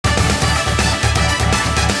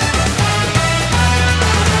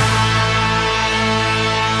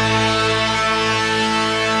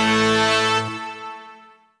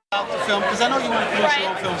film? Because I know you want to produce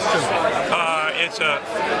your own films too. It's a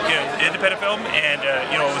independent film, and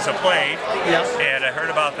it was a play. Yeah. And I heard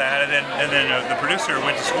about that, and then the producer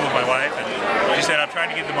went to school with my wife, and she said, "I'm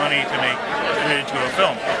trying to get the money to make it into a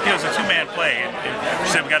film." It's a two-man play, and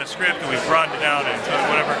she said, "We got a script, and we've broadened it down, and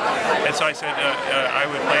whatever." And so I said, I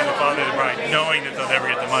would play the father of the bride, knowing that they'll never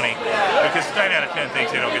get the money, because 9 out of 10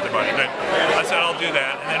 thinks they don't get the money. But I said, I'll do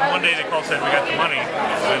that. And then one day they called, said, "We got the money,"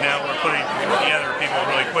 and now we're putting together people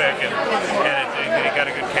really quick, and it got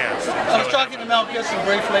a good cast. I was talking to Mel Gibson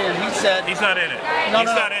briefly, and he said he's not in it.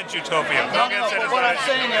 He's not in Jewtopia. No, but what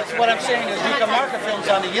I'm saying is you can market films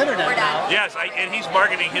on the internet now. Yes, and he's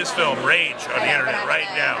marketing his film Rage on the internet right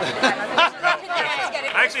now.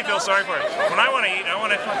 I actually feel sorry for him. When I want to eat, I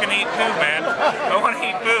want to fucking eat food, man. I want to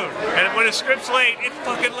eat food. And when a script's late, it's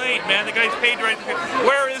fucking late, man. The guy's paid right.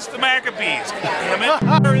 Where is the Maccabees? Damn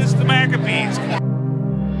it. Where is the Maccabees?